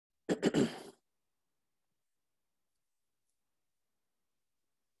ॐ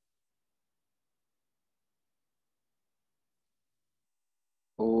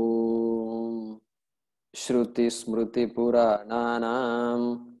श्रुतिस्मृतिपुराणानाम्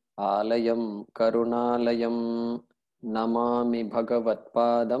आलयं करुणालयं नमामि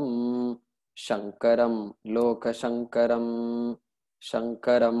भगवत्पादं शङ्करं लोकशङ्करं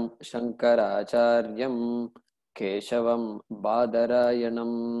शङ्करं शङ्कराचार्यं केशवं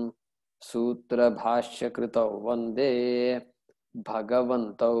बादरायणं सूत्रभाष्यकृतौ वन्दे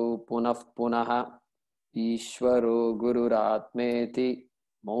भगवन्तौ पुनः पुनः ईश्वरो गुरुरात्मेति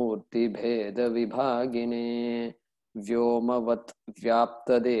मूर्तिभेदविभागिने व्योमवत्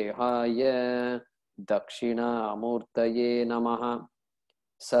व्याप्तदेहाय दक्षिणामूर्तये नमः।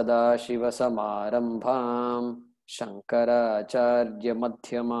 सदाशिवसमारम्भां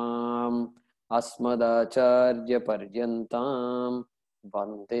शङ्कराचार्यमध्यमाम् अस्मदाचार्यपर्यन्तां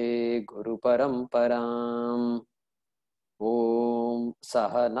वन्दे गुरुपरम्पराम्। ॐ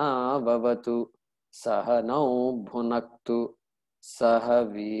सहना भवतु सहनौ भुनक्तु सह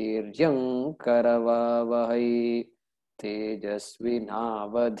वीर्यं करवावहै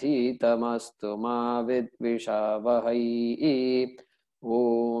तेजस्विनावधीतमस्तु मा विद्विषावहै। ॐ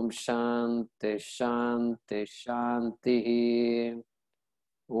शान्ति शान्ति शान्तिः।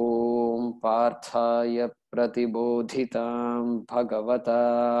 ॐ पार्थाय प्रतिबोधितां भगवता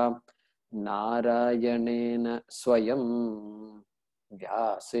नारायणेन स्वयं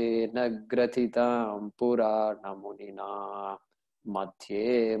व्यासेन ग्रथितां पुराणमुनिना मध्ये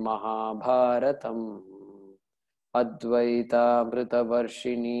महाभारतम्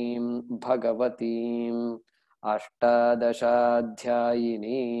अद्वैतामृतवर्षिणीं भगवतीम्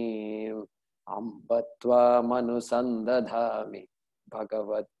अष्टादशाध्यायिनीम् अम्ब त्वामनुसन्दधामि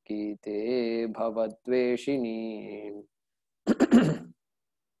भगवद्गीते भवद्वेषिणीम्।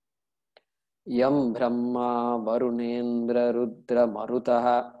 यं ब्रह्मा वरुणेन्द्ररुद्रमरुतः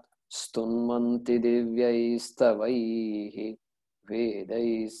स्तुन्वन्ति दिव्यैस्तवैः वेदैः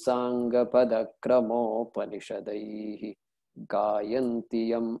साङ्गपदक्रमोपनिषदैः गायन्ति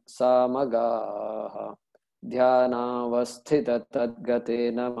यं सामगाः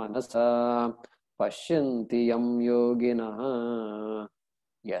ध्यानावस्थिततद्गतेन मनसा पश्यन्ति यं योगिनः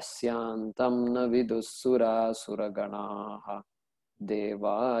यस्यान्तं न विदुः सुरासुरगणाः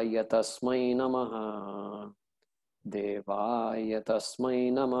देवाय तस्मै नमः देवाय तस्मै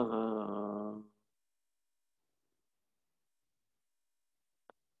नमः।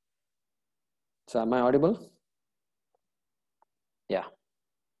 So am I audible? Yeah.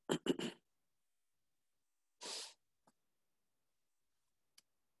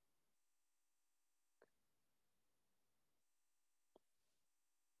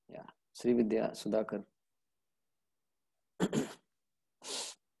 Yeah. Sri Vidya Sudhakar.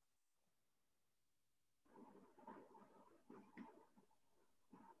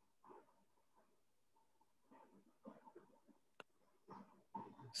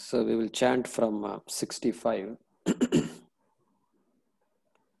 So we will chant from 65.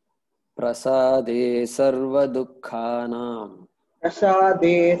 Prasade sarva dukkhanam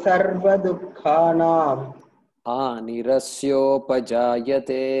प्रसादे सर्वदुःखानां हानिरस्योपजायते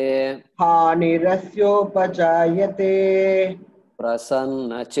हानिरस्योपजायते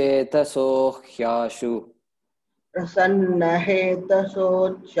प्रसन्नचेतसो ह्याशु प्रसन्नहेतसो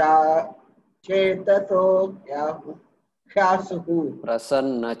ह्यासुः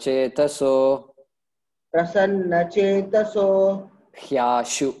प्रसन्नचेतसो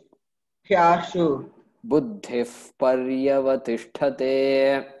ह्याशु ह्यासु बुद्धिः पर्यवतिष्ठते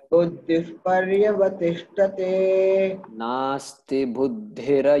बुद्धिः पर्यवतिष्ठते नास्ति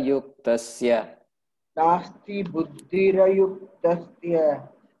बुद्धिरयुक्तस्य नास्ति बुद्धिरयुक्तस्य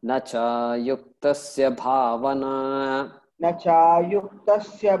न चायुक्तस्य भावना न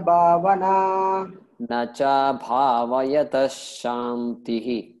चायुक्तस्य भावना न चाभावयतः शान्तिः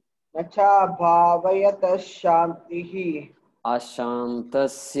न चाभावयतः शान्तिः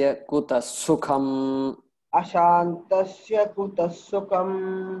अशान्तस्य कुतः सुखम् अशान्तस्य कुतः सुखम्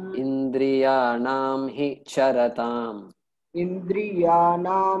इन्द्रियाणां हि चरताम्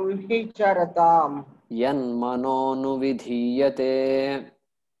इन्द्रियाणां हि चरताम् यन्मनोनुविधीयते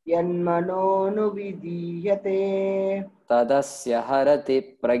यन्मनोनुविधीयते तदस्य हरति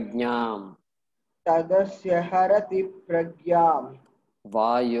प्रज्ञाम् तदस्य हरति प्रज्ञाम्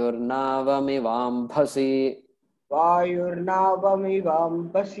वायुर्नावमिवाम्भसि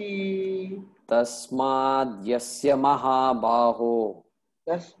वायुर्नावमिवाम्भसि तस्माद्यस्य महाबाहो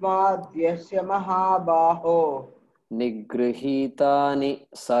तस्माद्यस्य महाबाहो निगृहीतानि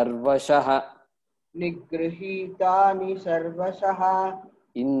सर्वशः निगृहीतानि सर्वशः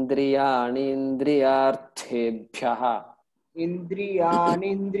इन्द्रियाणीन्द्रियार्थेभ्यः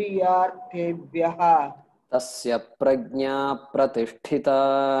इन्द्रियाणीन्द्रियार्थेभ्यः तस्य प्रज्ञा प्रतिष्ठिता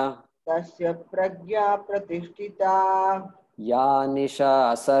तस्य प्रज्ञा प्रतिष्ठिता या निशा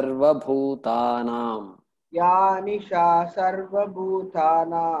सर्वभूतानां या निशा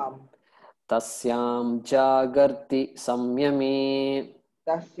सर्वभूतानां तस्यां जागर्ति संयमे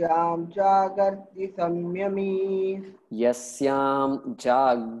तस्यां जागर्ति संयमी यस्यां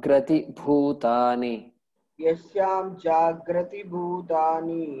जाग्रति भूतानि यस्यां जागृति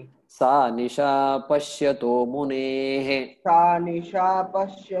भूतानि सा निशा पश्यतो मुनेः. सा निशा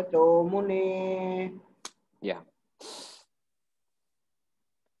पश्यतो मुने. Yeah.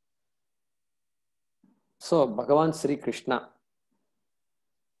 So Bhagavan Sri Krishna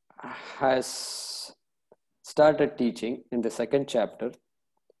has started teaching in the second chapter,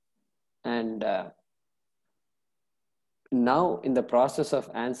 and now in the process of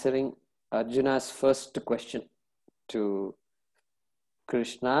answering Arjuna's first question to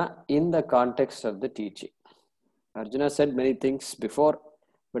Krishna in the context of the teaching. Arjuna said many things before,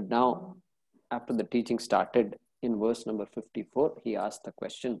 but now after the teaching started in verse number 54, he asked the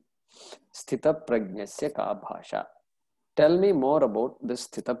question, Sthita Prajnasya ka bhasha. Tell me more about this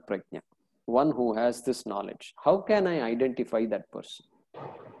Sthita Prajna, one who has this knowledge. How can I identify that person?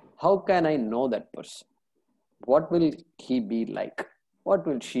 How can I know that person? What will he be like? What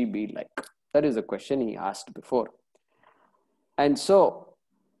will she be like? That is the question he asked before. And so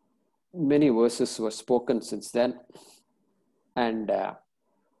many verses were spoken since then. And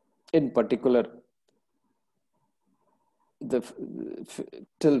in particular,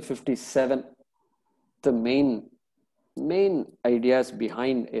 till 57, the main ideas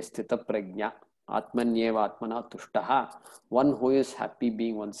behind a Sthita Prajna, Atmanyeva Atmana Tushtaha, one who is happy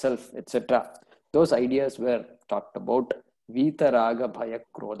being oneself, etc. Those ideas were talked about. Vitaraga Bhaya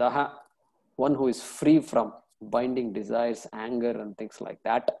Krodhaha, one who is free from binding desires, anger, and things like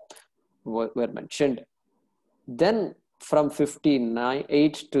that were mentioned. Then from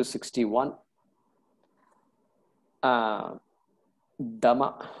 58 to 61,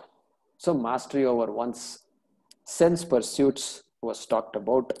 Dhamma, so mastery over one's sense pursuits was talked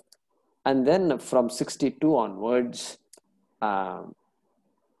about. And then from 62 onwards,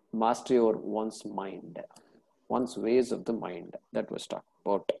 mastery over one's mind, one's ways of the mind, that was talked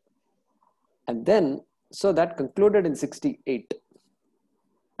about. And then, so that concluded in 68.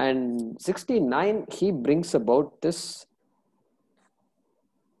 And 69, he brings about this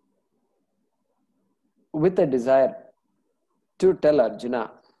with a desire to tell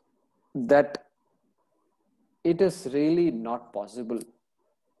Arjuna that it is really not possible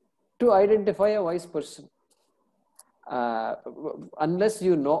to identify a wise person unless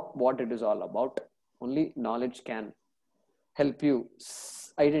you know what it is all about. Only knowledge can help you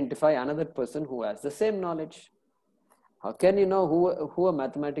identify another person who has the same knowledge. How can you know who a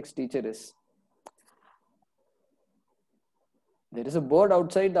mathematics teacher is? There is a board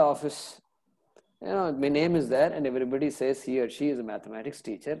outside the office. You know, my name is there and everybody says he or she is a mathematics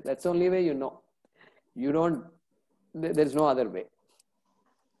teacher. That's the only way you know. You don't, there's no other way.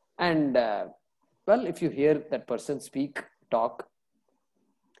 And well, if you hear that person speak, talk,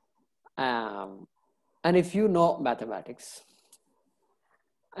 and if you know mathematics,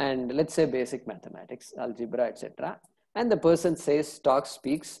 and let's say basic mathematics, algebra, etc., and the person says, talks,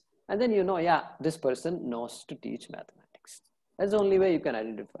 speaks, and then you know, yeah, this person knows to teach mathematics. That's the only way you can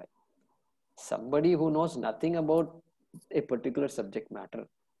identify. Somebody who knows nothing about a particular subject matter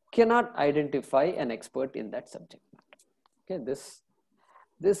cannot identify an expert in that subject matter. Okay,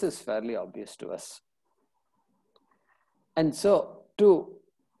 this is fairly obvious to us. And so to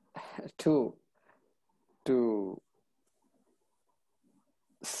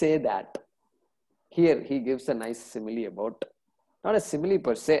say that, here he gives a nice simile about, not a simile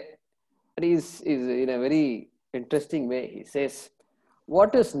per se, but is in a very interesting way. He says,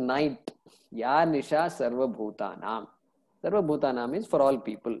 what is night? Ya nisha sarva bhutanam. Sarva bhutanam means for all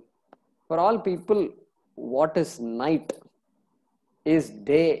people. For all people, what is night is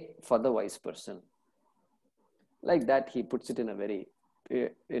day for the wise person. Like that, he puts it in a very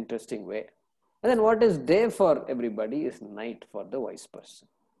interesting way. And then what is day for everybody is night for the wise person.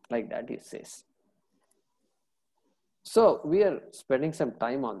 Like that he says. So we are spending some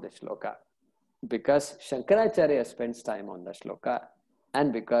time on this shloka because Shankaracharya spends time on the shloka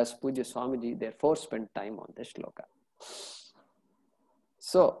and because Pujya Swamiji therefore spent time on this shloka.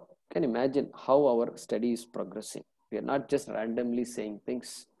 So can you imagine how our study is progressing? We are not just randomly saying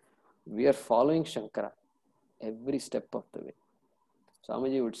things. We are following Shankara every step of the way.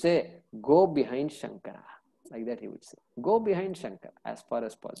 Swamiji would say, go behind Shankara. Like that he would say. Go behind Shankara as far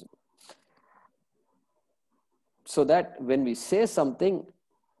as possible. So that when we say something,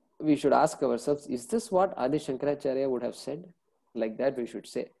 we should ask ourselves, is this what Adi Shankaracharya would have said? Like that we should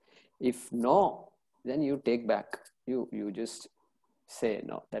say. If no, then you take back. You just say,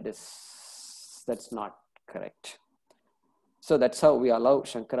 no, that's not correct. So that's how we allow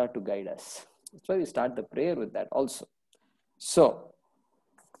Shankara to guide us. That's why we start the prayer with that also. So,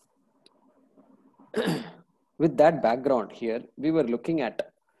 with that background here, we were looking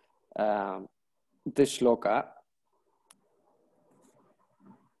at this shloka.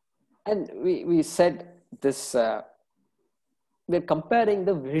 And we said this, we're comparing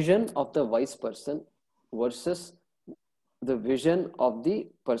the vision of the wise person versus the vision of the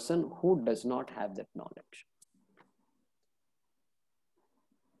person who does not have that knowledge.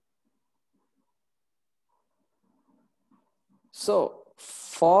 So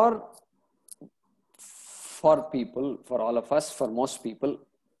for people, for all of us, for most people,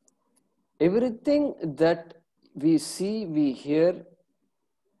 everything that we see, we hear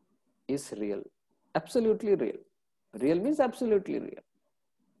is real. Absolutely real. Real means absolutely real.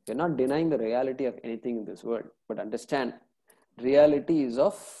 We're not denying the reality of anything in this world, but understand, reality is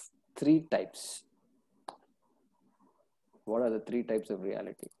of three types. What are the three types of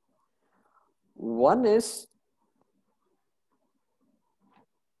reality? One is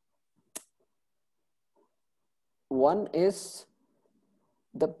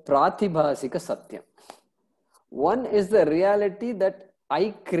the pratibhasika satyam. One is the reality that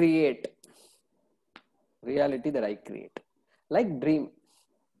I create. Reality that I create. Like dream.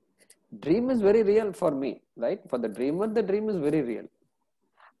 Dream is very real for me, right? For the dreamer, the dream is very real.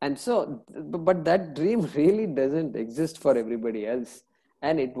 And so, but that dream really doesn't exist for everybody else.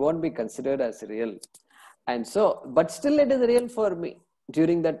 And it won't be considered as real. And so, but still it is real for me.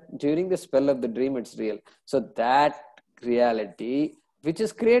 During the spell of the dream, it's real. So that reality, which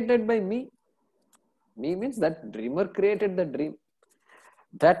is created by me means that dreamer created the dream.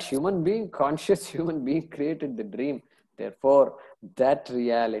 That human being, conscious human being created the dream. Therefore, that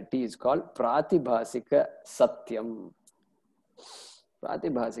reality is called pratibhasika satyam.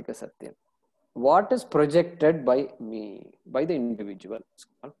 Pratibhasika satyam. What is projected by me, by the individual, is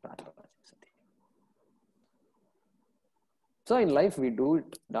called pratibhasika satyam. So in life we do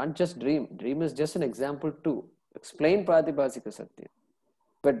it, not just dream. Dream is just an example to explain pratibhasika satyam.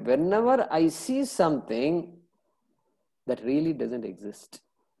 But whenever I see something that really doesn't exist,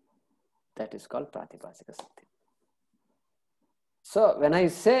 that is called pratibhasika satyam. So when I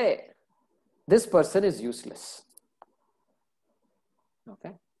say this person is useless,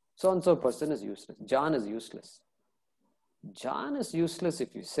 okay, so and so person is useless, John is useless. John is useless,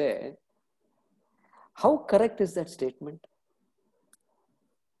 if you say, how correct is that statement?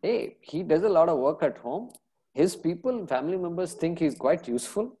 Hey, he does a lot of work at home. His people, family members think he's quite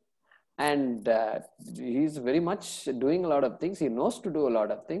useful, and he's very much doing a lot of things. He knows to do a lot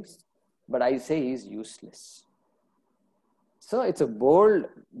of things, but I say he's useless. So it's a bold,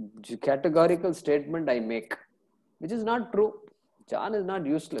 categorical statement I make, which is not true. John is not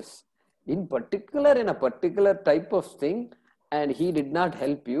useless. In a particular type of thing, and he did not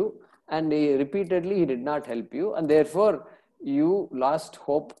help you, and repeatedly he did not help you, and therefore you lost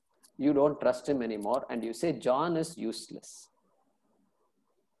hope, you don't trust him anymore, and you say John is useless.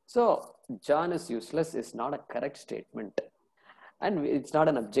 So John is useless is not a correct statement, and it's not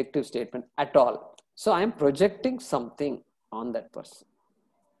an objective statement at all. So I'm projecting something on that person.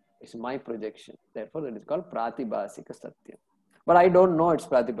 It's my projection. Therefore, it is called pratibhasika satyam. But I don't know it's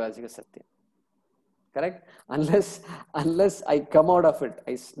pratibhasika satyam. Correct? Unless I come out of it,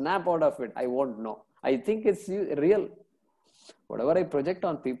 I snap out of it, I won't know. I think it's real. Whatever I project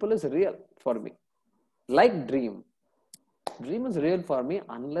on people is real for me. Like dream. Dream is real for me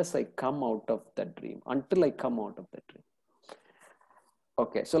unless I come out of that dream. Until I come out of that dream.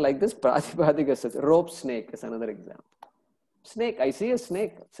 Okay, so like this pratibhasika satyam. Rope snake is another example. Snake, I see a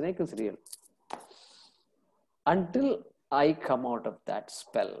snake. Snake is real. Until I come out of that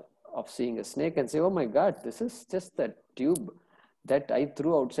spell of seeing a snake and say, oh my God, this is just that tube that I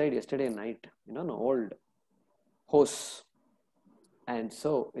threw outside yesterday night. You know, an old hose. And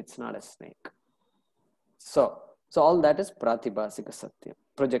so it's not a snake. So all that is pratibhasika satyam,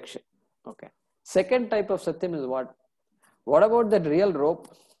 projection. Okay. Second type of satyam is what? What about that real rope?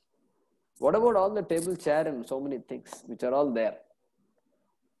 What about all the table, chair, and so many things which are all there?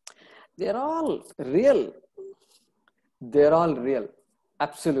 They're all real. They're all real.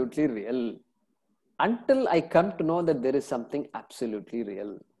 Absolutely real. Until I come to know that there is something absolutely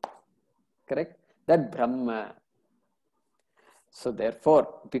real. Correct? That Brahma. So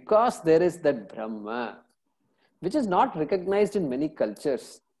therefore, because there is that Brahma, which is not recognized in many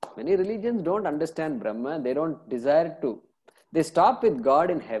cultures. Many religions don't understand Brahma, they don't desire to. They stop with God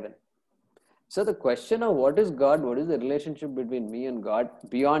in heaven. So the question of what is God, what is the relationship between me and God,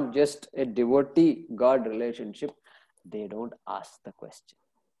 beyond just a devotee-God relationship, they don't ask the question.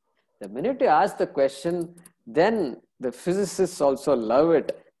 The minute you ask the question, then the physicists also love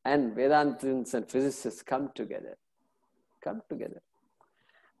it, and Vedantins and physicists come together.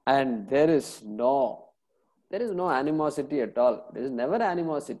 And there is no animosity at all. There is never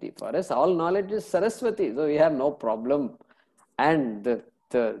animosity. For us, all knowledge is Saraswati, so we have no problem. And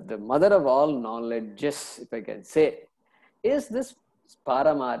the mother of all knowledges, if I can say, is this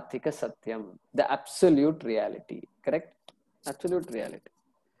Paramarthika Satyam, the absolute reality. Correct? Absolute reality.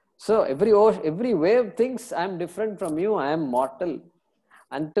 So every wave thinks I am different from you, I am mortal,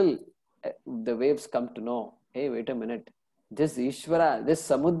 until the waves come to know, hey, wait a minute, this Ishvara, this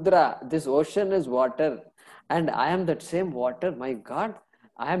Samudra, this ocean is water, and I am that same water. My God,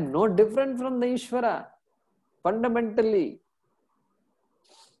 I am no different from the Ishvara, fundamentally.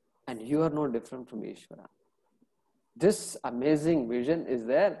 And you are no different from Ishvara. This amazing vision is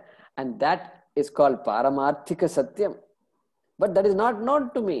there, and that is called Paramarthika Satyam. But that is not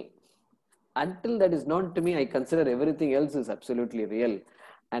known to me. Until that is known to me, I consider everything else is absolutely real.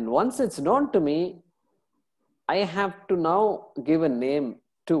 And once it's known to me, I have to now give a name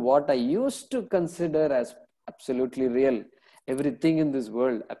to what I used to consider as absolutely real. Everything in this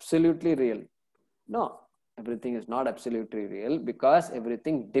world, absolutely real. No, everything is not absolutely real, because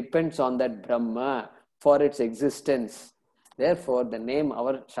everything depends on that Brahma for its existence. Therefore, the name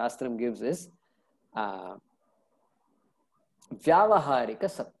our Shastram gives is Vyavaharika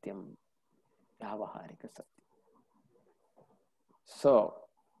Satyam. Vyavaharika Satyam. So,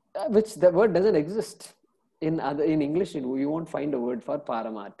 which the word doesn't exist. In English, you won't find a word for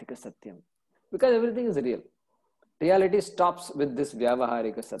Paramarthika Satyam, because everything is real. Reality stops with this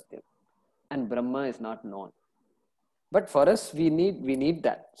Vyavaharika Satyam, and Brahma is not known. But for us, we need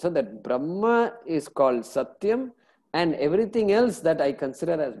that. So that Brahma is called Satyam, and everything else that I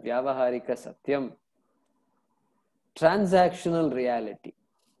consider as Vyavaharika Satyam, transactional reality.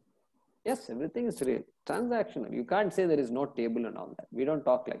 Yes, everything is real. Transactional. You can't say there is no table and all that. We don't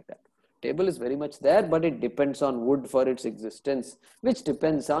talk like that. Table is very much there, but it depends on wood for its existence, which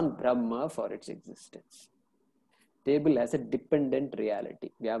depends on Brahma for its existence. Table has a dependent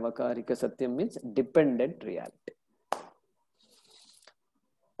reality. Vyavaharika Satyam means dependent reality.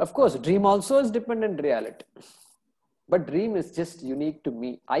 Of course, dream also is dependent reality. But dream is just unique to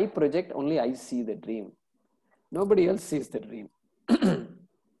me. I project, only I see the dream. Nobody else sees the dream.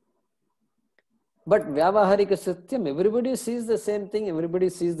 But Vyavaharika Satyam, everybody sees the same thing, everybody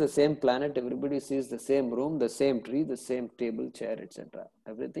sees the same planet, everybody sees the same room, the same tree, the same table, chair, etc.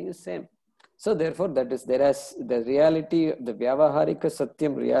 Everything is same. So therefore, there is the reality, the Vyavaharika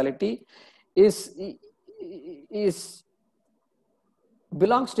Satyam reality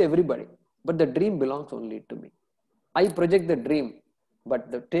belongs to everybody, but the dream belongs only to me. I project the dream,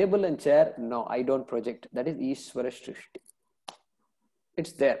 but the table and chair, no, I don't project. That is Ishvara Shrishti.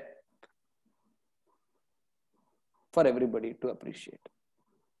 It's there for everybody to appreciate.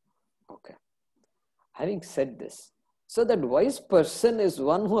 Okay. Having said this, so that wise person is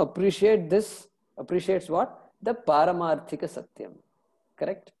one who appreciates what? The Paramarthika Satyam.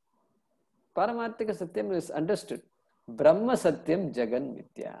 Correct? Paramarthika Satyam is understood. Brahma Satyam Jagan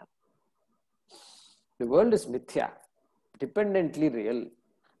Mithya. The world is Mithya, dependently real.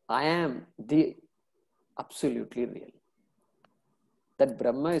 I am the absolutely real. That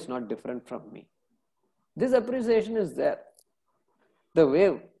Brahma is not different from me. This appreciation is there. The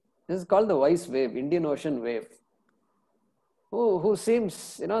wave, this is called the wise wave, Indian Ocean wave. Who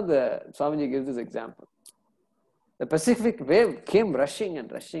seems, the Swamiji gives this example. The Pacific wave came rushing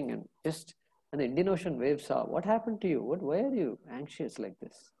and and the Indian Ocean wave saw, what happened to you? Why are you anxious like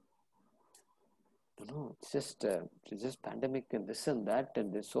this? No, it's just pandemic and this and that,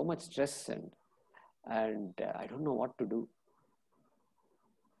 and there's so much stress and I don't know what to do.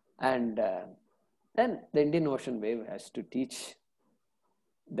 And then the Indian Ocean wave has to teach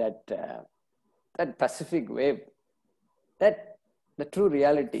that Pacific wave, that the true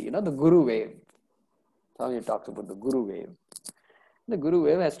reality, the Guru wave. Swami talks about the Guru wave. The Guru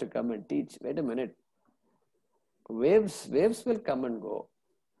wave has to come and teach, wait a minute, waves will come and go,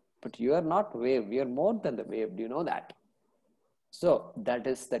 but you are not wave, you are more than the wave. Do you know that? So that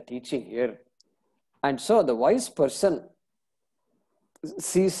is the teaching here. And so the wise person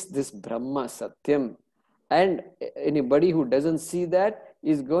sees this Brahma Satyam, and anybody who doesn't see that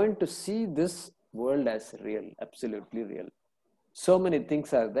is going to see this world as real, absolutely real. So many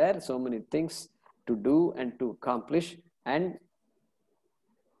things are there, so many things to do and to accomplish, and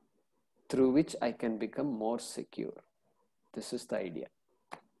through which I can become more secure. This is the idea.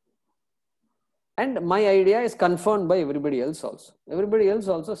 And my idea is confirmed by everybody else also. Everybody else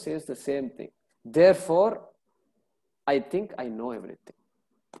also says the same thing. Therefore, I think I know everything.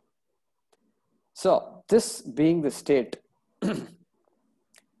 So, this being the state,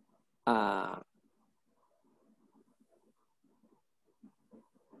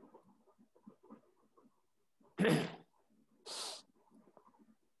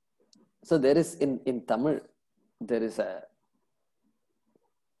 so there is in Tamil, there is a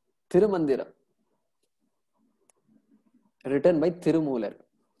Thirumandiram written by Thirumular.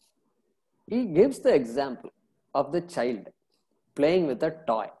 He gives the example of the child playing with a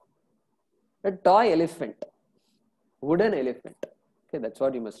toy elephant, wooden elephant. Okay, that's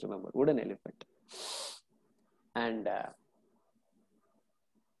what you must remember, wooden elephant. And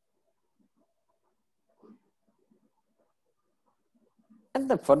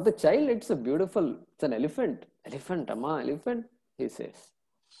for the child, it's an elephant. Elephant, Amma, elephant, he says.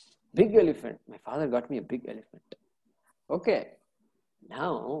 Big elephant. My father got me a big elephant. Okay,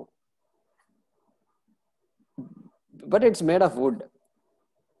 now, but it's made of wood.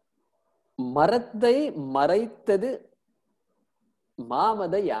 Marathai maraitadu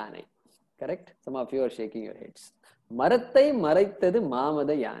mamada yanai. Correct? Some of you are shaking your heads. Marathai maraitadu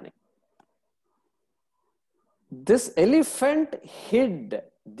mamada yanai. This elephant hid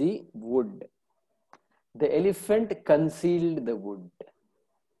the wood. The elephant concealed the wood.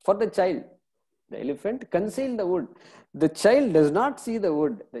 For the child, the elephant concealed the wood. The child does not see the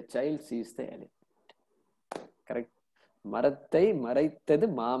wood. The child sees the elephant. Correct? Marathai maraitadu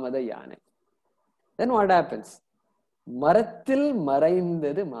mamada yanai. Then what happens? Marathil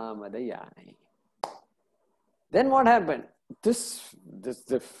maraindadu mamada yanai. Then what happened?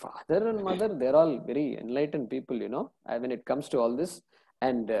 The father and mother, they're all very enlightened people, when it comes to all this.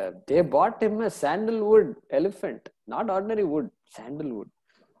 And they bought him a sandalwood elephant, not ordinary wood, sandalwood.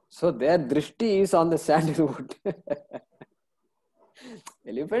 So their drishti is on the sandalwood.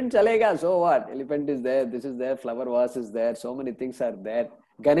 Elephant chalega, so what? Elephant is there, this is there, flower vase is there, so many things are there.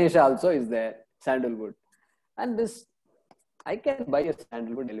 Ganesha also is there, sandalwood. And this, I can buy a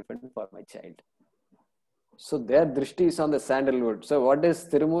sandalwood elephant for my child. So their drishti is on the sandalwood. So what does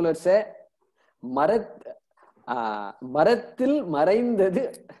Thirumular say? Marathil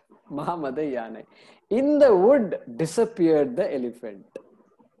maraindadu mamada yanai. In the wood disappeared the elephant.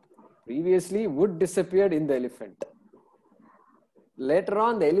 Previously, wood disappeared in the elephant. Later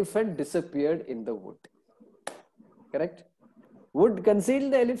on, the elephant disappeared in the wood. Correct? Wood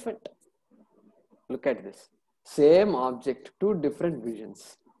concealed the elephant. Look at this. Same object, two different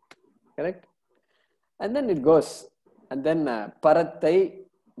visions. Correct? And then it goes. And then Parathai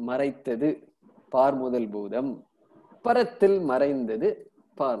maraitadu parmudal bhudam. Parathil maraindadu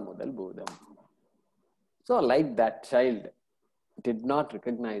parmudal bhudam. So like that child did not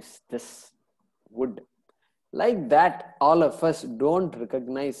recognize this wood. Like that, all of us don't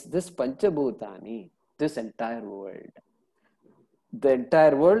recognize this Panchabhutani, this entire world. The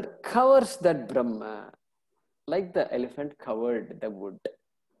entire world covers that Brahma, like the elephant covered the wood.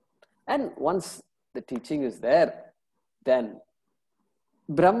 And once the teaching is there, then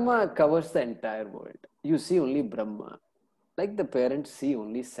Brahma covers the entire world. You see only Brahma, like the parents see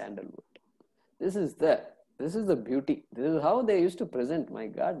only sandalwood. This is the beauty. This is how they used to present. My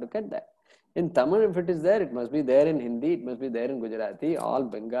God, look at that. In Tamil, if it is there, it must be there in Hindi, it must be there in Gujarati, all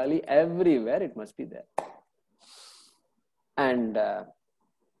Bengali, everywhere it must be there. And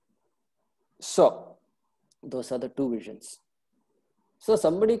so, those are the two visions. So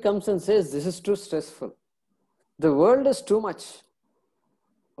somebody comes and says, this is too stressful. The world is too much.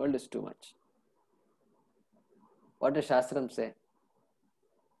 World is too much. What does Shastram say?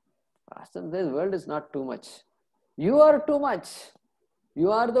 Shastram says, world is not too much. You are too much.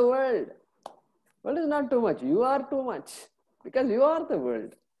 You are the world. World is not too much. You are too much. Because you are the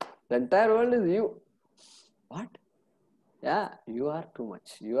world. The entire world is you. What? Yeah, you are too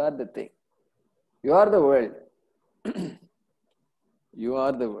much. You are the thing. You are the world. You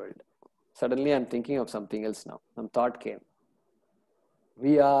are the world. Suddenly I'm thinking of something else now. Some thought came.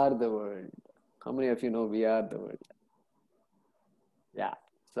 We are the world. How many of you know we are the world? Yeah,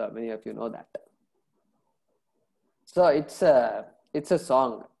 so many of you know that. So it's a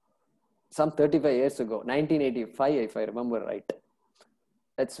song. Some 35 years ago, 1985, if I remember right.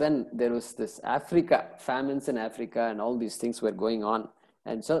 That's when there was this famines in Africa and all these things were going on.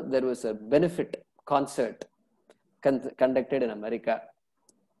 And so there was a benefit concert conducted in America.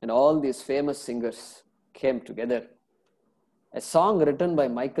 And all these famous singers came together. a song written by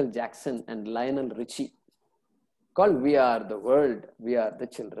Michael Jackson and Lionel Richie called We Are the World, We Are the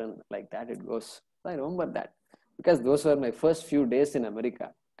Children. Like that it goes. I remember that because those were my first few days in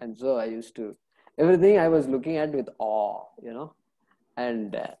America. And so I used to, everything I was looking at with awe,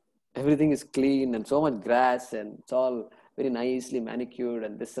 and everything is clean and so much grass and it's all very nicely manicured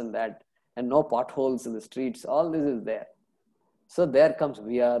and this and that and no potholes in the streets. All this is there. So there comes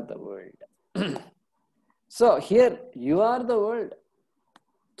We Are the World. So here you are the world.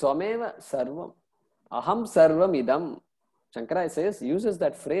 Tvameva sarvam. Aham sarvam idam. Shankara uses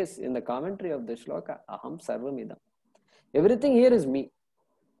that phrase in the commentary of the shloka. Aham sarvam idam. Everything here is me.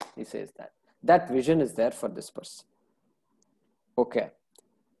 He says that. That vision is there for this person. Okay.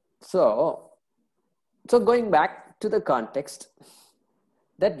 So going back to the context,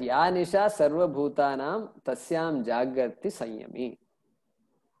 that Yanisha sarva bhutanam tasyam jagarti sanyami.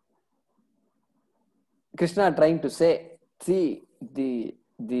 Krishna trying to say, see, the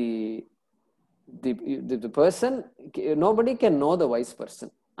person, nobody can know the wise person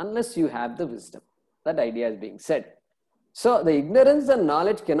unless you have the wisdom. That idea is being said. So the ignorance and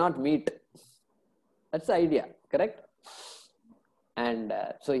knowledge cannot meet. That's the idea, correct? And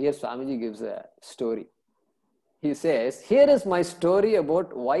so here Swamiji gives a story. He says, here is my story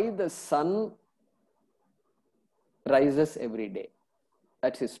about why the sun rises every day.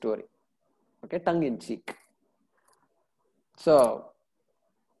 That's his story. Okay, tongue in cheek. So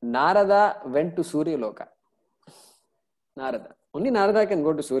Narada went to Surya Loka. Narada. Only Narada can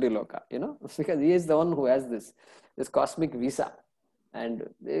go to Surya Loka, because he is the one who has this cosmic visa. And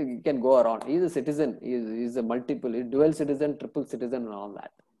he can go around. He is a citizen. He is a multiple, dual citizen, triple citizen and all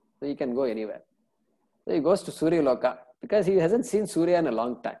that. So he can go anywhere. So he goes to Surya Loka because he hasn't seen Surya in a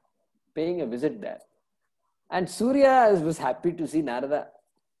long time, paying a visit there. And Surya was happy to see Narada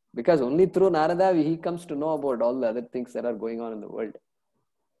because only through Narada he comes to know about all the other things that are going on in the world.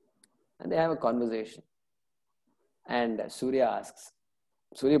 And they have a conversation. And Surya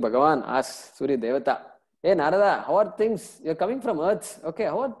Bhagavan asks Surya Devata, hey Narada, how are things? You're coming from earth. Okay,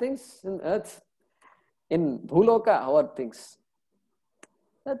 how are things in earth? In Bhuloka, how are things?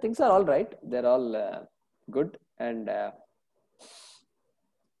 Things are all right. They're all good. And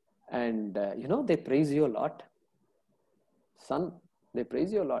they praise you a lot. Son, they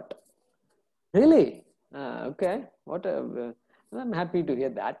praise you a lot. Really? Okay. I'm happy to hear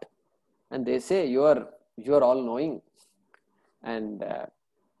that. And they say you are all knowing. And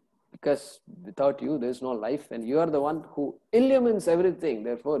because without you, there's no life. And you are the one who illumines everything.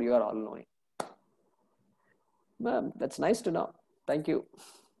 Therefore, you are all knowing. Well, that's nice to know. Thank you.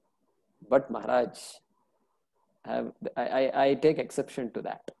 But Maharaj, I take exception to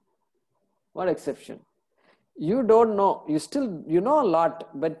that. What exception? You don't know. You know a lot,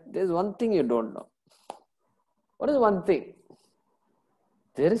 but there's one thing you don't know. What is one thing?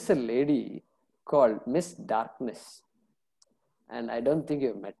 There is a lady called Miss Darkness. And I don't think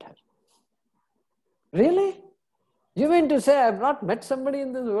you've met her. Really? You mean to say I've not met somebody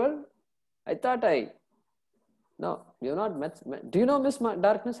in this world? No, you've not met. Do you know Miss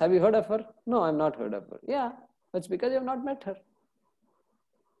Darkness? Have you heard of her? No, I've not heard of her. Yeah, that's because you've not met her.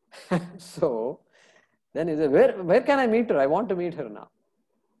 So, then he said, where can I meet her? I want to meet her now.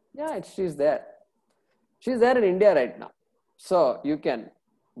 Yeah, she's there. She's there in India right now. So, you can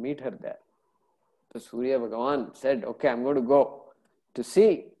meet her there. So, Surya Bhagavan said, okay, I'm going to go to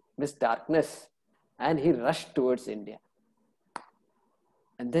see Miss Darkness. And he rushed towards India.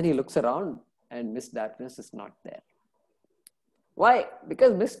 And then he looks around and Miss Darkness is not there. Why?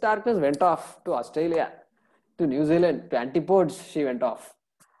 Because Miss Darkness went off to Australia, to New Zealand, to Antipodes she went off.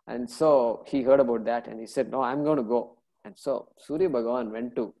 And so he heard about that and he said, no, I'm going to go. And so Surya Bhagavan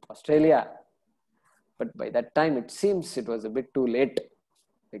went to Australia. But by that time, it seems it was a bit too late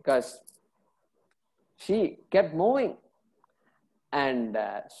because she kept moving. And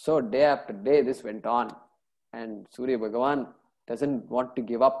so day after day, this went on. And Surya Bhagavan doesn't want to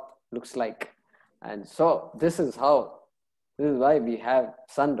give up, looks like. And so this is why we have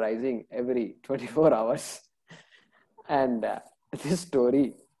sun rising every 24 hours. And this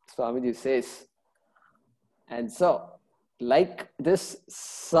story, Swamiji says, and so like this,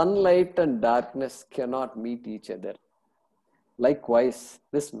 sunlight and darkness cannot meet each other. Likewise,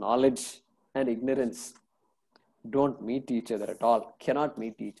 this knowledge and ignorance don't meet each other at all, cannot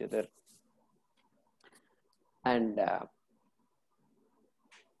meet each other. And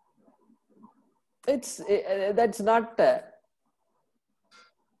that's not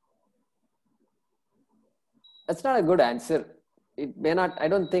a good answer. It may not. I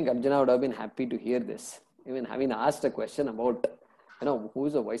don't think Arjuna would have been happy to hear this, even having asked a question about, who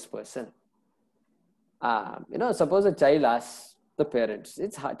is a wise person. Suppose a child asks the parents,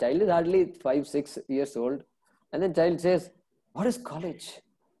 child is hardly 5, 6 years old, and then child says, "What is college?"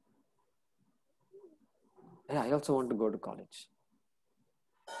 Yeah, I also want to go to college.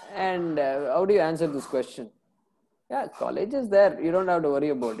 And how do you answer this question? Yeah, college is there. You don't have to worry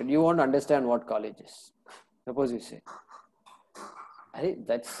about it. You won't understand what college is. Suppose you say, I think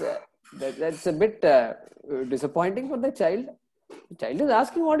that's a bit disappointing for the child. The child is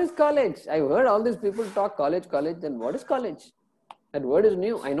asking, "What is college?" I've heard all these people talk college, college. Then what is college? That word is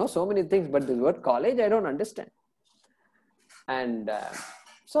new. I know so many things, but the word college, I don't understand. And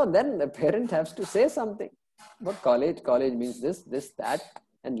so then the parent has to say something. But college means this, that,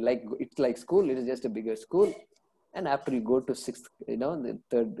 and like it's like school. It is just a bigger school. And after you go to sixth, the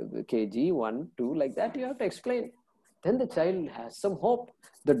third KG, 1, 2, like that, you have to explain. Then the child has some hope.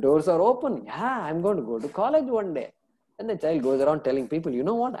 The doors are open. Yeah, I'm going to go to college one day. And the child goes around telling people, you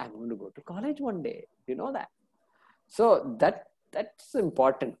know what? I'm going to go to college one day. You know that. So that's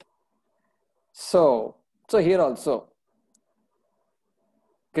important. So here also,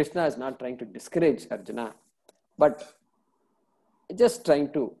 Krishna is not trying to discourage Arjuna, but just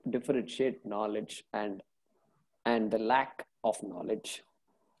trying to differentiate knowledge and the lack of knowledge.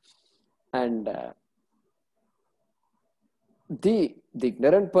 And the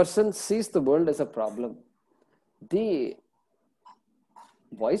ignorant person sees the world as a problem. The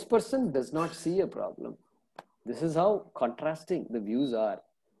wise person does not see a problem. This is how contrasting the views are.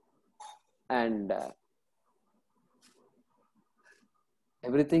 And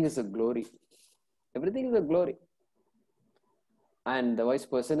everything is a glory. Everything is a glory. And the wise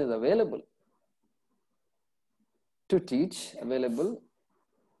person is available to teach, available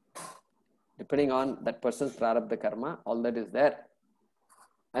depending on that person's prarabdha karma, all that is there.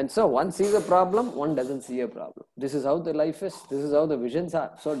 And so one sees a problem, one doesn't see a problem. This is how the life is. This is how the visions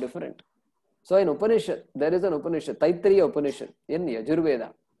are so different. So in Upanishad, there is an Upanishad, Taittiriya Upanishad in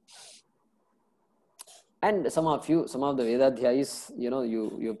Yajurveda. And some of the Vedadhyayis,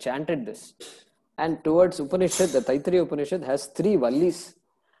 you've chanted this. And towards Upanishad, the Taittiriya Upanishad has 3 vallis,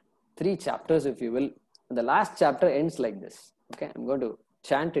 3 chapters, if you will. And the last chapter ends like this. Okay, I'm going to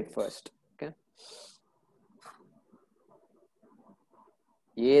chant it first. Okay.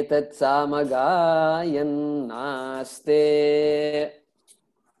 Etat samagayan naste.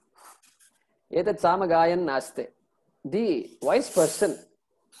 Etat samagayan naste. The wise person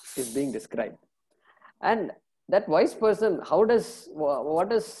is being described. And that wise person, what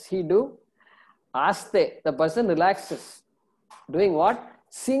does he do? Aste, the person relaxes. Doing what?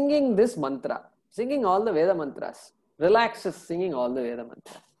 Singing this mantra. Singing all the Veda mantras. Relaxes singing all the Veda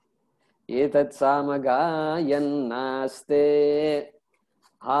mantras. Etat samagayan naste.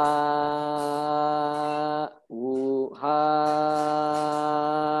 Ha, u,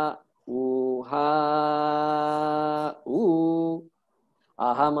 ha, u, ha, u.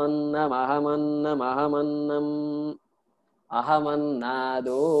 Ahamannam, ahamannam, ahamannam.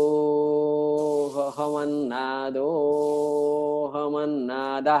 Ahamannado, ahamannado,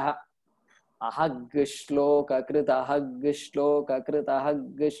 ahamannadah. Ahagshloka krit, ahagshloka krit,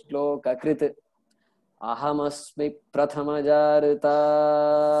 ahagshloka krit. Ahamasmi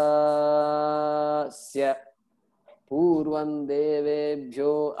prathamajarutasya purvam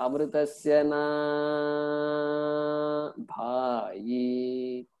devebhyo amritasya na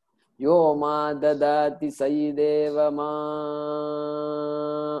bhayi yo ma dadati saideva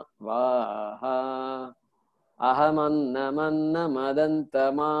ma vaha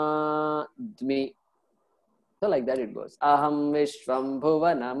ahamannamadantamadmi. So like that it goes. Aham vishvam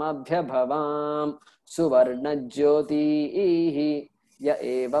bhuvanamabhya bhavam suvarna jyoti ya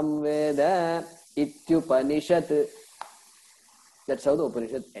evam veda ityupanishat. That's how the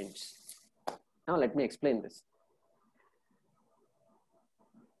Upanishad ends. Now let me explain this.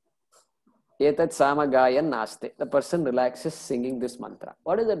 Etat samagayan naste. The person relaxes singing this mantra.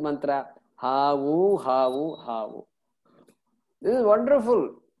 What is that mantra? Havu, havu, havu. This is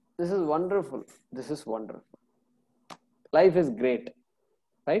wonderful. This is wonderful. This is wonderful. Life is great,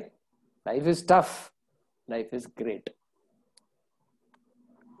 right? Life is tough. Life is great.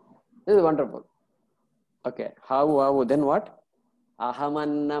 This is wonderful. Okay, how, then what?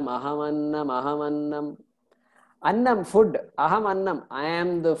 Ahamannam, ahamannam, ahamannam. Annam, food. Aham annam, I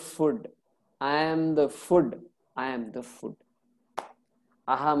am the food. I am the food. I am the food.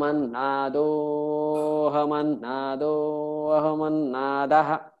 Ahamannado, ahamannado,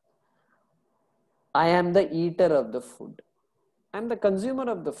 ahamannadah. I am the eater of the food. I am the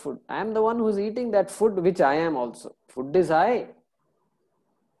consumer of the food. I am the one who is eating that food which I am also. Food is I.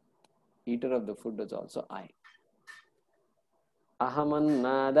 Eater of the food is also I.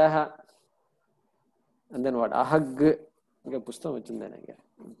 Ahamannadaha. And then what? Ahag.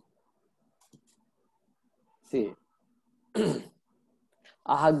 See.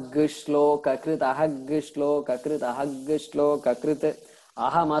 Ahag shloka krit, ahag shloka krit, ahag shloka krit,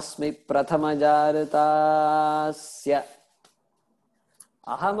 ahamasmi prathamajarutasya.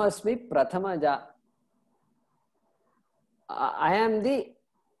 Ahamasmi prathamaja. I am the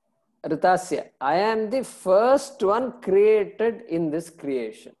Ritasya. I am the first one created in this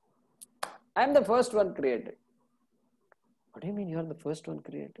creation. I am the first one created. What do you mean you are the first one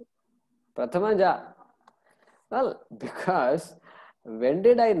created? Prathamaja. Well, because when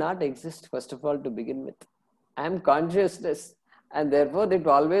did I not exist, first of all, to begin with? I am consciousness, and therefore it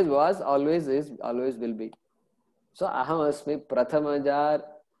always was, always is, always will be. So, aham asmi prathamajar,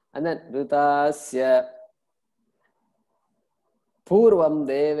 and then Ritasya. Purvam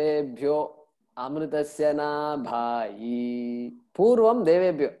devebhyo amritasya na bhai. Purvam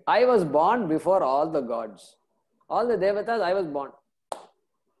devebhyo. I was born before all the gods. All the devatas, I was born.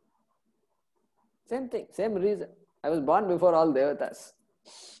 Same thing, same reason. I was born before all devatas.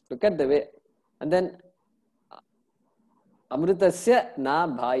 Look at the way. And then amritasya na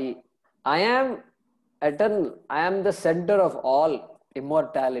bhai. I am eternal. I am the center of all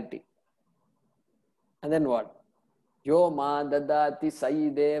immortality. And then what? Yo ma dadati sai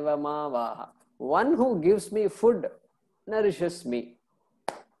deva ma vaha. One who gives me food nourishes me.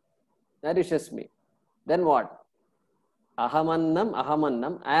 Nourishes me. Then what? Ahamannam,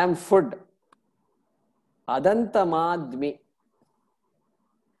 ahamannam. I am food. Adantamadmi.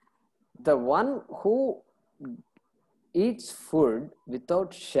 The one who eats food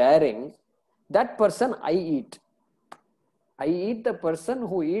without sharing, that person I eat. I eat the person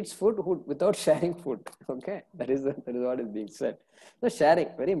who eats food without sharing food. Okay, that is what is being said. So sharing,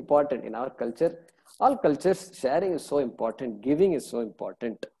 very important in our culture. All cultures, sharing is so important. Giving is so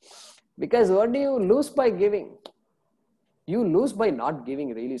important. Because what do you lose by giving? You lose by not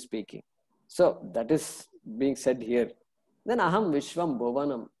giving, really speaking. So that is being said here. Then aham vishvam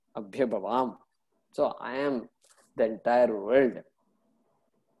bhuvanam abhyabhavam. So I am the entire world.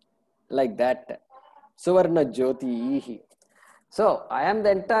 Like that. Suvarna jyoti. So, I am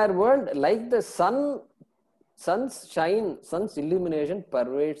the entire world, like the sun's shine, sun's illumination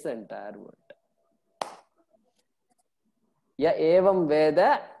pervades the entire world. Ya evam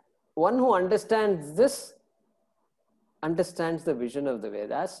Veda, one who understands this, understands the vision of the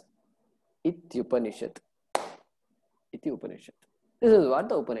Vedas, Ityupanishad. Iti Upanishad. This is what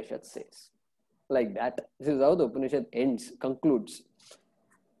the Upanishad says. Like that. This is how the Upanishad ends, concludes.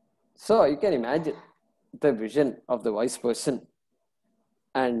 So, you can imagine the vision of the wise person.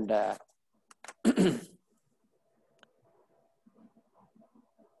 And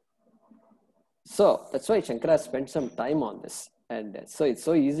so that's why Shankara spent some time on this. And so it's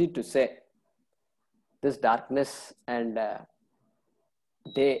so easy to say this darkness and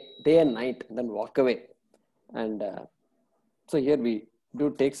day and night, and then walk away. And so here we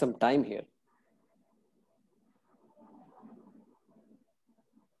do take some time here.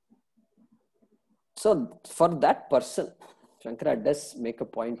 So for that person, Shankara does make a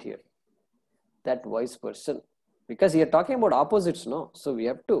point here. That wise person. Because we are talking about opposites, no? So we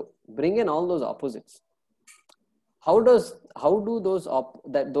have to bring in all those opposites. How do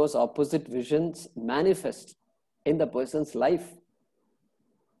those opposite visions manifest in the person's life?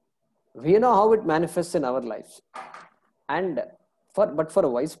 We know how it manifests in our lives. But for a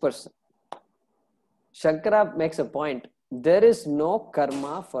wise person, Shankara makes a point. There is no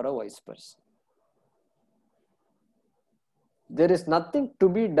karma for a wise person. There is nothing to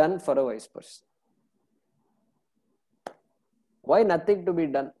be done for a wise person. Why nothing to be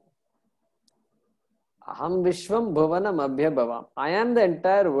done? Aham vishvam bhuvanam abhyabhavam. I am the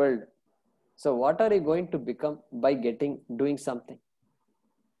entire world. So what are you going to become by doing something?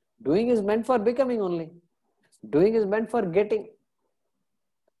 Doing is meant for becoming only. Doing is meant for getting.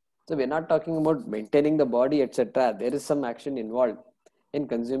 So we are not talking about maintaining the body, etc. There is some action involved in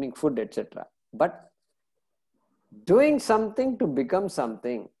consuming food, etc. But doing something to become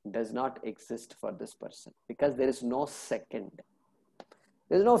something does not exist for this person, because there is no second.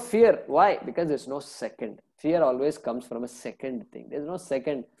 There is no fear. Why? Because there is no second. Fear always comes from a second thing. There is no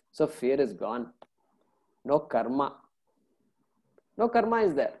second. So fear is gone. No karma. No karma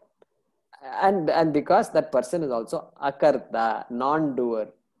is there. And because that person is also akarta, non-doer.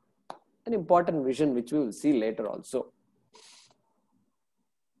 An important vision which we will see later also.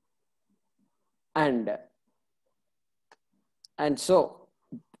 And so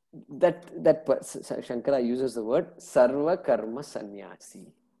that person, Shankara uses the word sarva karma sannyasi.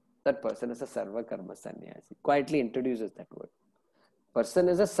 That person is a sarva karma sannyasi. Quietly introduces that word. Person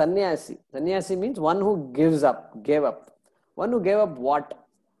is a sannyasi. Sannyasi means one who gives up, gave up. One who gave up what?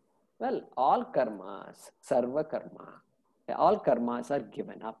 Well, all karmas, sarva karma, all karmas are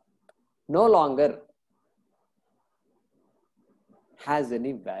given up. No longer has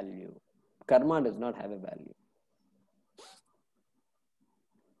any value. Karma does not have a value.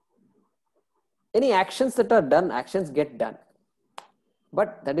 Any actions that are done, actions get done.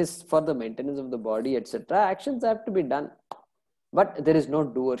 But that is for the maintenance of the body, etc. Actions have to be done. But there is no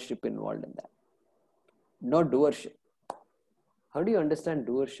doership involved in that. No doership. How do you understand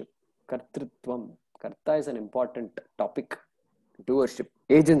doership? Kartritvam. Karta is an important topic. Doership.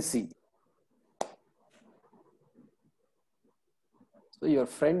 Agency. So your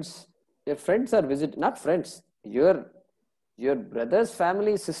friends are visiting, not friends, your brother's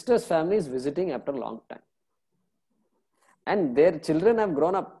family, sister's family is visiting after a long time. And their children have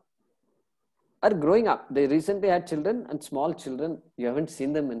grown up, are growing up. They recently had children and small children. You haven't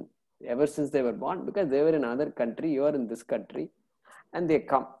seen them ever since they were born because they were in another country. You are in this country and they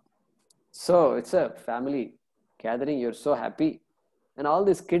come. So it's a family gathering. You're so happy. And all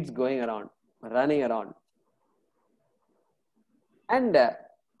these kids going around, running around. And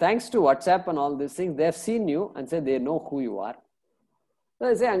thanks to WhatsApp and all these things, they have seen you and say they know who you are. So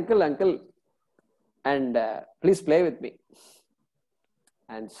they say, uncle, and please play with me.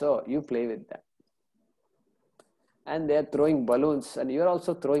 And so you play with them. And they're throwing balloons and you're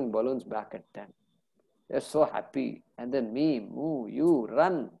also throwing balloons back at them. They're so happy. And then me, moo, you,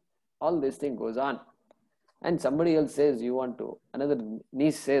 run. All this thing goes on. And somebody else says, you want to. Another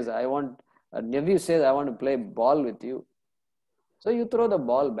niece says, a nephew says, I want to play ball with you. So you throw the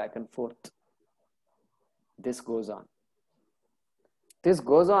ball back and forth. This goes on. This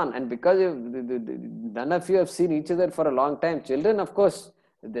goes on. And because none of you have seen each other for a long time, children, of course,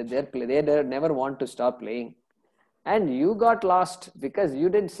 they never want to stop playing. And you got lost because you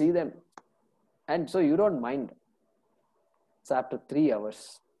didn't see them. And so you don't mind. So after 3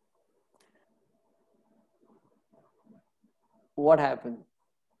 hours, what happened?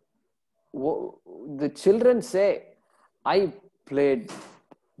 The children say, I played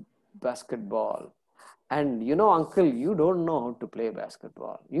basketball. And you know, uncle, you don't know how to play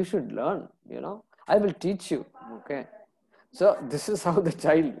basketball. You should learn, I will teach you. Okay. So this is how the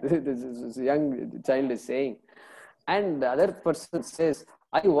child, this young child is saying. And the other person says,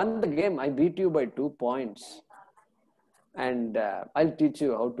 I won the game. I beat you by 2 points. And I'll teach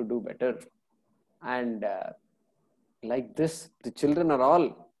you how to do better. And like this, the children are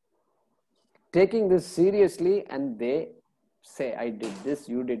all taking this seriously and they say, I did this,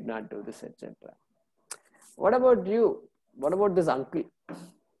 you did not do this, etc. What about you? What about this uncle?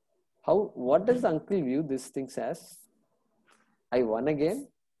 What does the uncle view these things as? I won a game.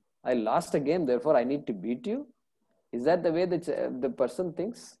 I lost a game. Therefore, I need to beat you. Is that the way the person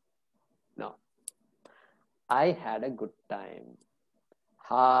thinks? No. I had a good time.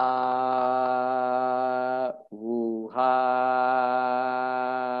 Ha, woo, ha,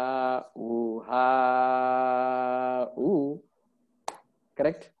 woo, ha, ooh.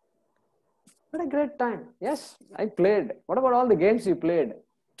 Correct? What a great time. Yes, I played. What about all the games you played?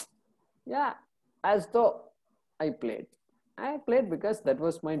 Yeah, as though I played. I played because that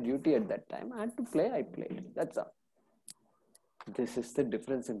was my duty at that time. I had to play, I played. That's all. This is the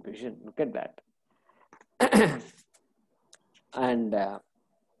difference in vision. Look at that. And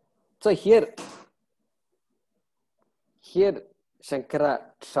so here Shankara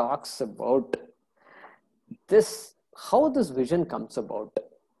talks about this, how this vision comes about.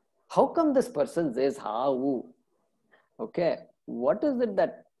 How come this person says, ha, woo? Okay, what is it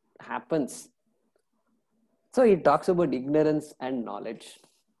that happens? So he talks about ignorance and knowledge.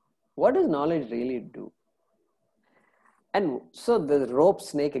 What does knowledge really do? And so the rope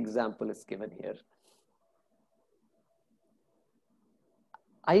snake example is given here.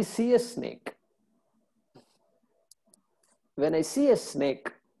 I see a snake. When I see a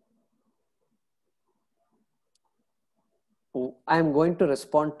snake, I'm going to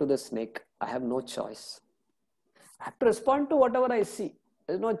respond to the snake. I have no choice. I have to respond to whatever I see.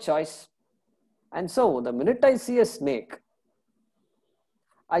 There's no choice. And so the minute I see a snake,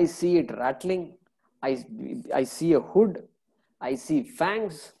 I see it rattling. I see a hood. I see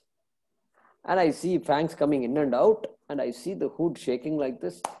fangs. And I see fangs coming in and out. And I see the hood shaking like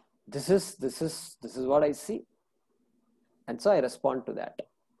this. This is what I see. And so I respond to that.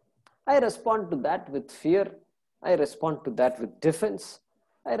 I respond to that with fear. I respond to that with defense.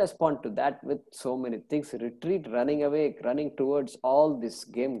 I respond to that with so many things. Retreat, running away, running towards, all this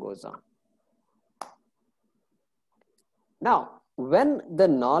game goes on. Now, when the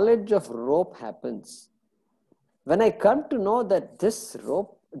knowledge of rope happens, When I come to know that this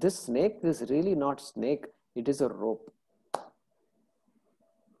rope, this snake is really not snake, it is a rope.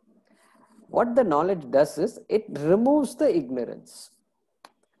 What the knowledge does is it removes the ignorance.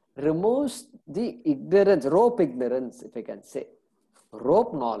 Removes the ignorance, rope ignorance, if I can say.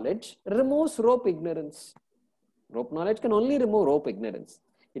 Rope knowledge removes rope ignorance. Rope knowledge can only remove rope ignorance.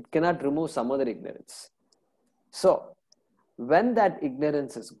 It cannot remove some other ignorance. So, when that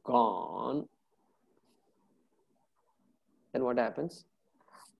ignorance is gone, then what happens?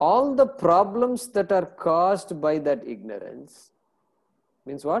 All the problems that are caused by that ignorance,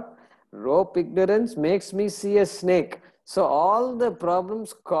 means what? Rope ignorance makes me see a snake. So all the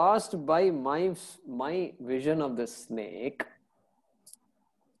problems caused by my vision of the snake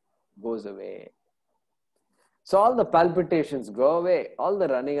goes away. So all the palpitations go away, all the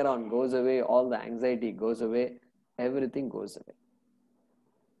running around goes away, all the anxiety goes away, everything goes away.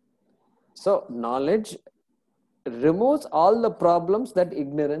 So knowledge removes all the problems that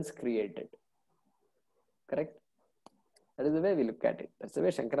ignorance created. Correct? That is the way we look at it. That's the way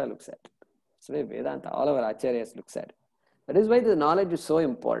Shankara looks at it. That's the way Vedanta, all our acharyas looks at it. That is why the knowledge is so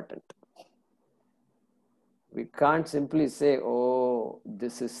important. We can't simply say, oh,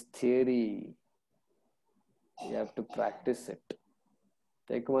 this is theory. You have to practice it.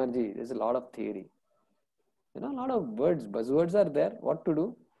 Tekumarji, there's a lot of theory. A lot of words, buzzwords are there. What to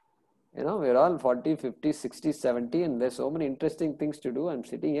do? We're all 40, 50, 60, 70 and there's so many interesting things to do. I'm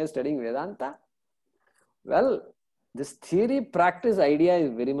sitting here studying Vedanta. Well, this theory practice idea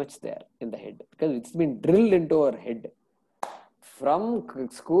is very much there in the head because it's been drilled into our head. From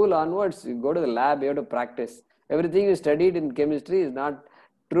school onwards, you go to the lab, you have to practice. Everything you studied in chemistry is not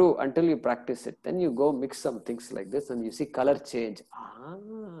true until you practice it. Then you go mix some things like this and you see color change.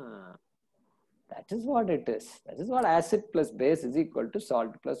 That is what it is. That is what acid plus base is equal to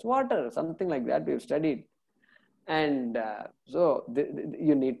salt plus water. Something like that we've studied. And so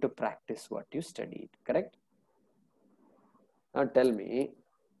you need to practice what you studied. Correct? Now tell me,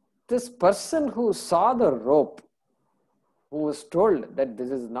 this person who saw the rope, who was told that this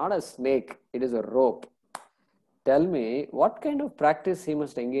is not a snake, it is a rope. Tell me, what kind of practice he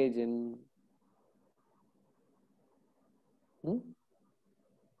must engage in?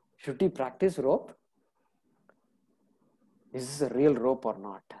 Should he practice rope? Is this a real rope or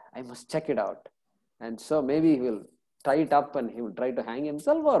not? I must check it out. And so maybe he will tie it up and he will try to hang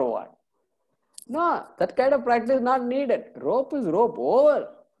himself or what? No, that kind of practice is not needed. Rope is rope, over.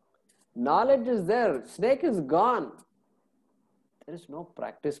 Knowledge is there. Snake is gone. There is no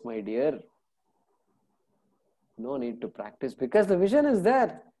practice, my dear. No need to practice because the vision is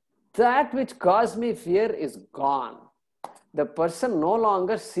there. That which caused me fear is gone. The person no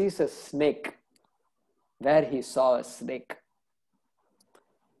longer sees a snake where he saw a snake.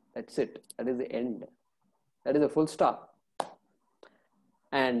 That's it. That is the end. That is the full stop.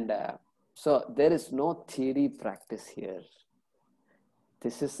 And so there is no theory practice here.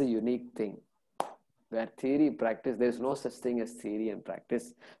 This is the unique thing. Where theory practice, there is no such thing as theory and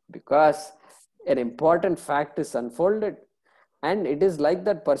practice because an important fact is unfolded and it is like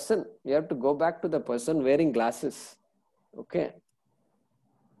that person. You have to go back to the person wearing glasses. Okay.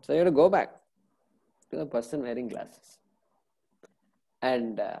 So you have to go back to the person wearing glasses.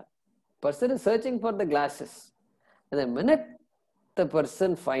 And person is searching for the glasses. And the minute the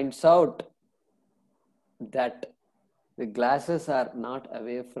person finds out that the glasses are not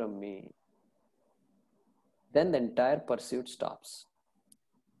away from me, then the entire pursuit stops.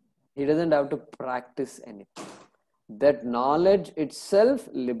 He doesn't have to practice anything. That knowledge itself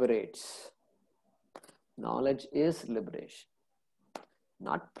liberates. Knowledge is liberation.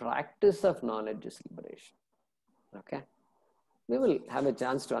 Not practice of knowledge is liberation. Okay? We will have a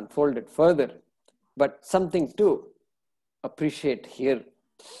chance to unfold it further. But something to appreciate here.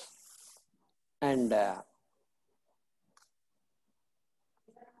 And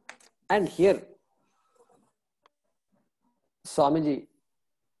here, Swamiji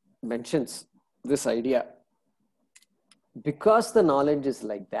mentions this idea. Because the knowledge is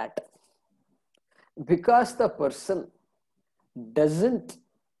like that, because the person doesn't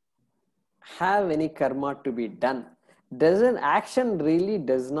have any karma to be done, action really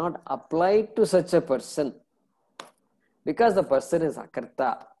does not apply to such a person. Because the person is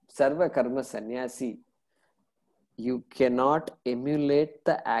akarta, sarva karma sannyasi, you cannot emulate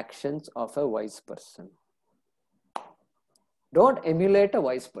the actions of a wise person. Don't emulate a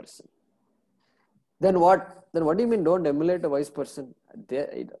wise person. Then what? Then what do you mean don't emulate a wise person?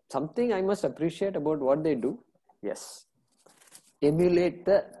 Something I must appreciate about what they do? Yes. Emulate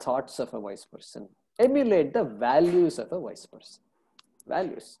the thoughts of a wise person. Emulate the values of a wise person.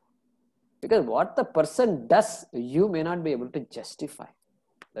 Values. Because what the person does, you may not be able to justify.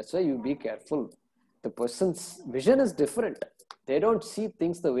 That's why you be careful. The person's vision is different. They don't see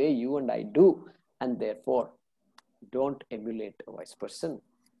things the way you and I do, and therefore don't emulate a wise person.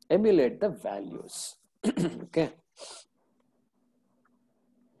 Emulate the values. Okay.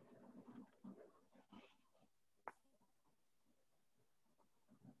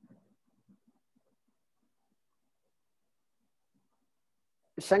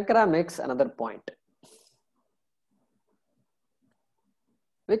 Shankara makes another point,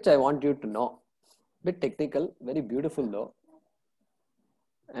 which I want you to know. Bit technical, very beautiful though.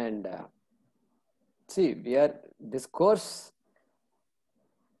 And see, this course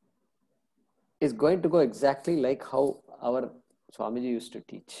is going to go exactly like how our Swamiji used to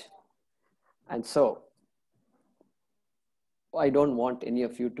teach. And so, I don't want any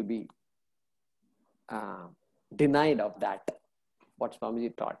of you to be denied of that, what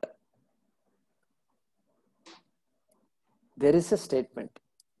Swamiji taught. There is a statement.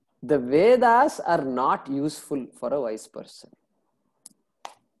 The Vedas are not useful for a wise person.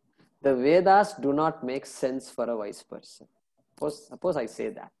 The Vedas do not make sense for a wise person. Suppose I say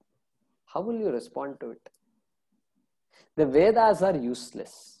that. How will you respond to it? The Vedas are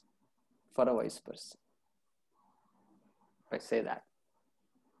useless for a wise person. If I say that.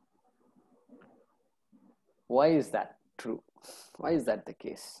 Why is that true? Why is that the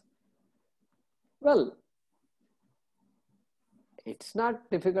case? Well, it's not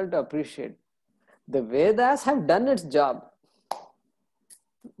difficult to appreciate. The Vedas have done its job.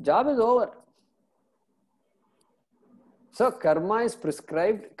 Job is over. So karma is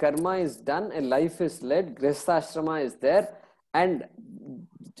prescribed, karma is done, a life is led, grihasthashrama is there, and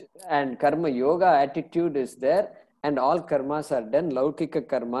karma yoga attitude is there, and all karmas are done. Laukika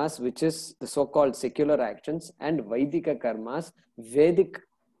karmas, which is the so-called secular actions, and Vaidika karmas, Vedic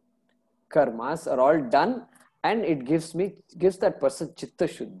karmas are all done, and it gives that person chitta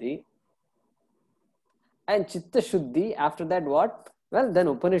shuddhi. And chitta shuddhi, after that what? Well, then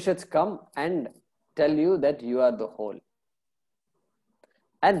Upanishads come and tell you that you are the whole.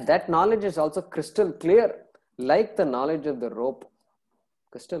 And that knowledge is also crystal clear, like the knowledge of the rope.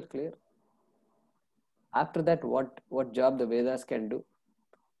 Crystal clear. After that, what job the Vedas can do?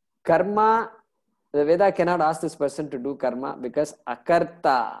 Karma, the Veda cannot ask this person to do karma because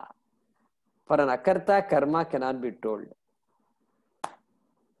akarta. For an akarta, karma cannot be told.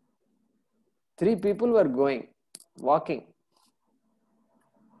 3 people were walking.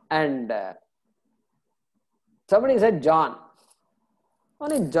 And somebody said John.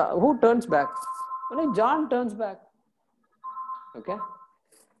 Only John. Who turns back? Only John turns back. Okay.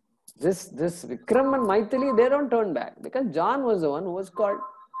 This Vikram and Maithili, they don't turn back because John was the one who was called.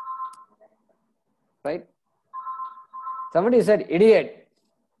 Right? Somebody said idiot.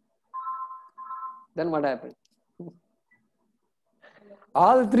 Then what happened?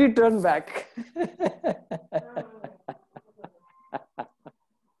 All 3 turned back.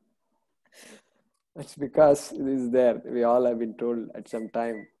 It's because it is there. We all have been told at some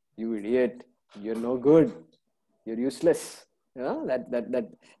time, you idiot, you're no good, you're useless. You know,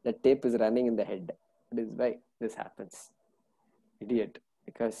 that tape is running in the head. That is why this happens. Idiot.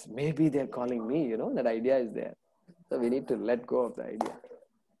 Because maybe they're calling me, you know, that idea is there. So we need to let go of the idea.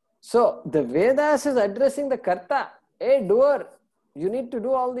 So the Vedas is addressing the karta. Hey, doer, you need to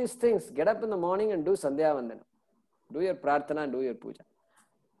do all these things. Get up in the morning and do Sandhya Vandana. Do your prarthana, do your puja.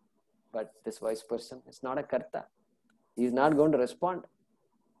 But this wise person is not a karta. He is not going to respond.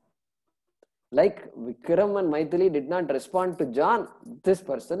 Like Vikram and Maithili did not respond to John, this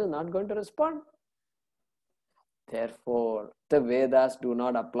person is not going to respond. Therefore, the Vedas do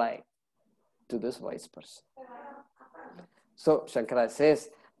not apply to this wise person. So, Shankara says,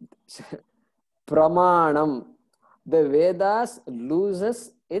 Pramanam, the Vedas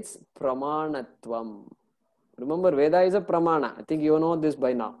loses its pramanatvam. Remember, Veda is a pramana. I think you know this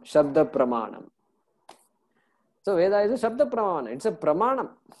by now. Shabda pramanam. So, Veda is a Shabda pramana. It's a pramanam.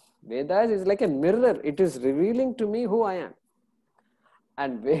 Vedas is like a mirror. It is revealing to me who I am.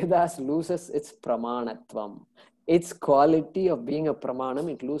 And Vedas loses its pramanatvam. Its quality of being a pramanam,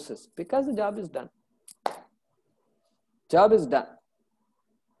 it loses because the job is done. Job is done.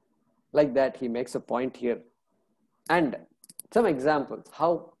 Like that, he makes a point here. And some examples.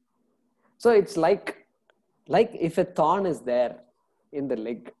 How? So, it's like if a thorn is there in the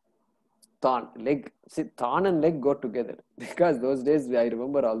leg. See, thorn and leg go together. Because those days, I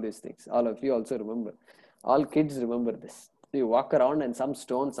remember all these things. All of you also remember. All kids remember this. You walk around and some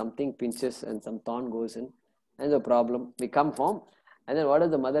stone, something pinches and some thorn goes in. And the problem. We come home and then what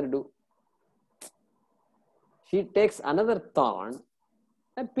does the mother do? She takes another thorn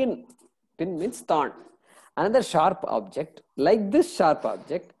and pin Pin means thorn. Another sharp object, like this sharp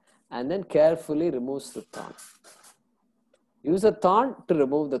object, and then carefully removes the thorn. Use a thorn to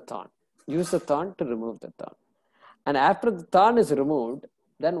remove the thorn. Use a thorn to remove the thorn. And after the thorn is removed,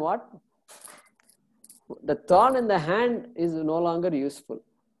 then what? The thorn in the hand is no longer useful.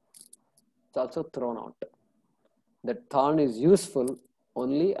 It's also thrown out. The thorn is useful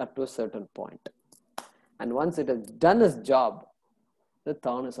only up to a certain point. And once it has done its job, the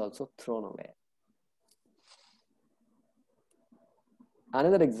thorn is also thrown away.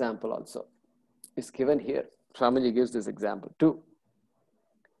 Another example also is given here. Swamiji gives this example too.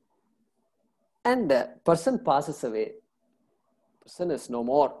 And the person passes away. Person is no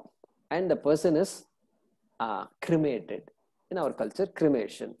more. And the person is cremated. In our culture,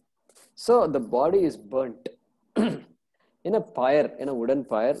 cremation. So the body is burnt. In a pyre, in a wooden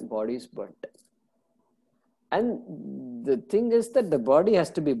pyre, body is burnt. And the thing is that the body has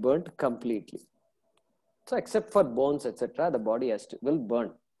to be burnt completely. So except for bones, etc., the body will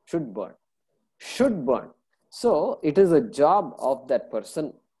burn, should burn. So it is a job of that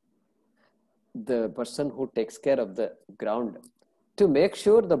person, the person who takes care of the ground, to make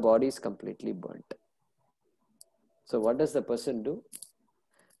sure the body is completely burnt. So what does the person do?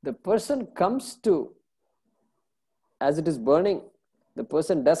 The person comes to, as it is burning, the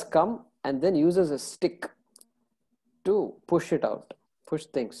person does come and then uses a stick to push it out, push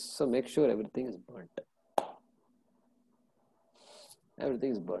things. So make sure everything is burnt.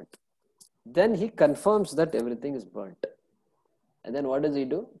 Everything is burnt. Then he confirms that everything is burnt. And then what does he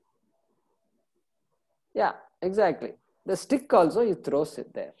do? Yeah, exactly. The stick also, he throws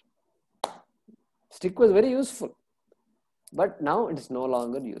it there. Stick was very useful. But now it is no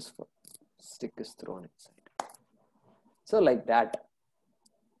longer useful. Stick is thrown inside. So like that.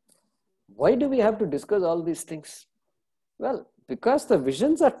 Why do we have to discuss all these things? Well, because the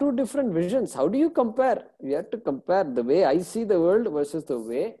visions are two different visions. How do you compare? We have to compare the way I see the world versus the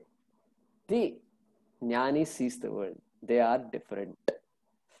way the Jnani sees the world. They are different.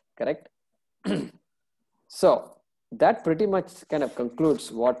 Correct? So, that pretty much kind of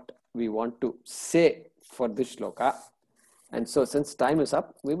concludes what we want to say for this shloka. And so, since time is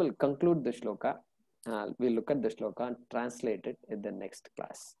up, we will conclude the shloka. We'll look at the shloka and translate it in the next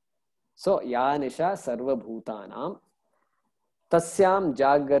class. So, Ya Nisha Sarva Bhutanam Tasyam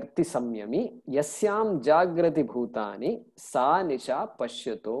Jagarti Samyami Yasyam Jagrati Bhutani Sa Nisha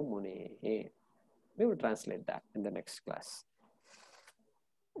Pashyato Munehe. We will translate that in the next class.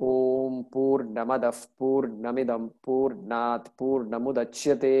 Om Purnamadah Purnamidam Purnat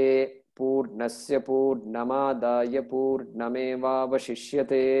Purnamudachyate Purnasya Purnamadaya Purnameva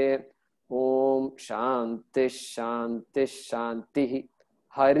Vashishyate. Om Shanti Shanti Shanti.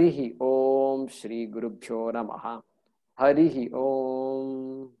 Harihi Om Shri Gurubhyo Namaha. Harihi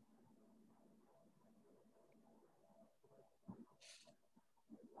Om.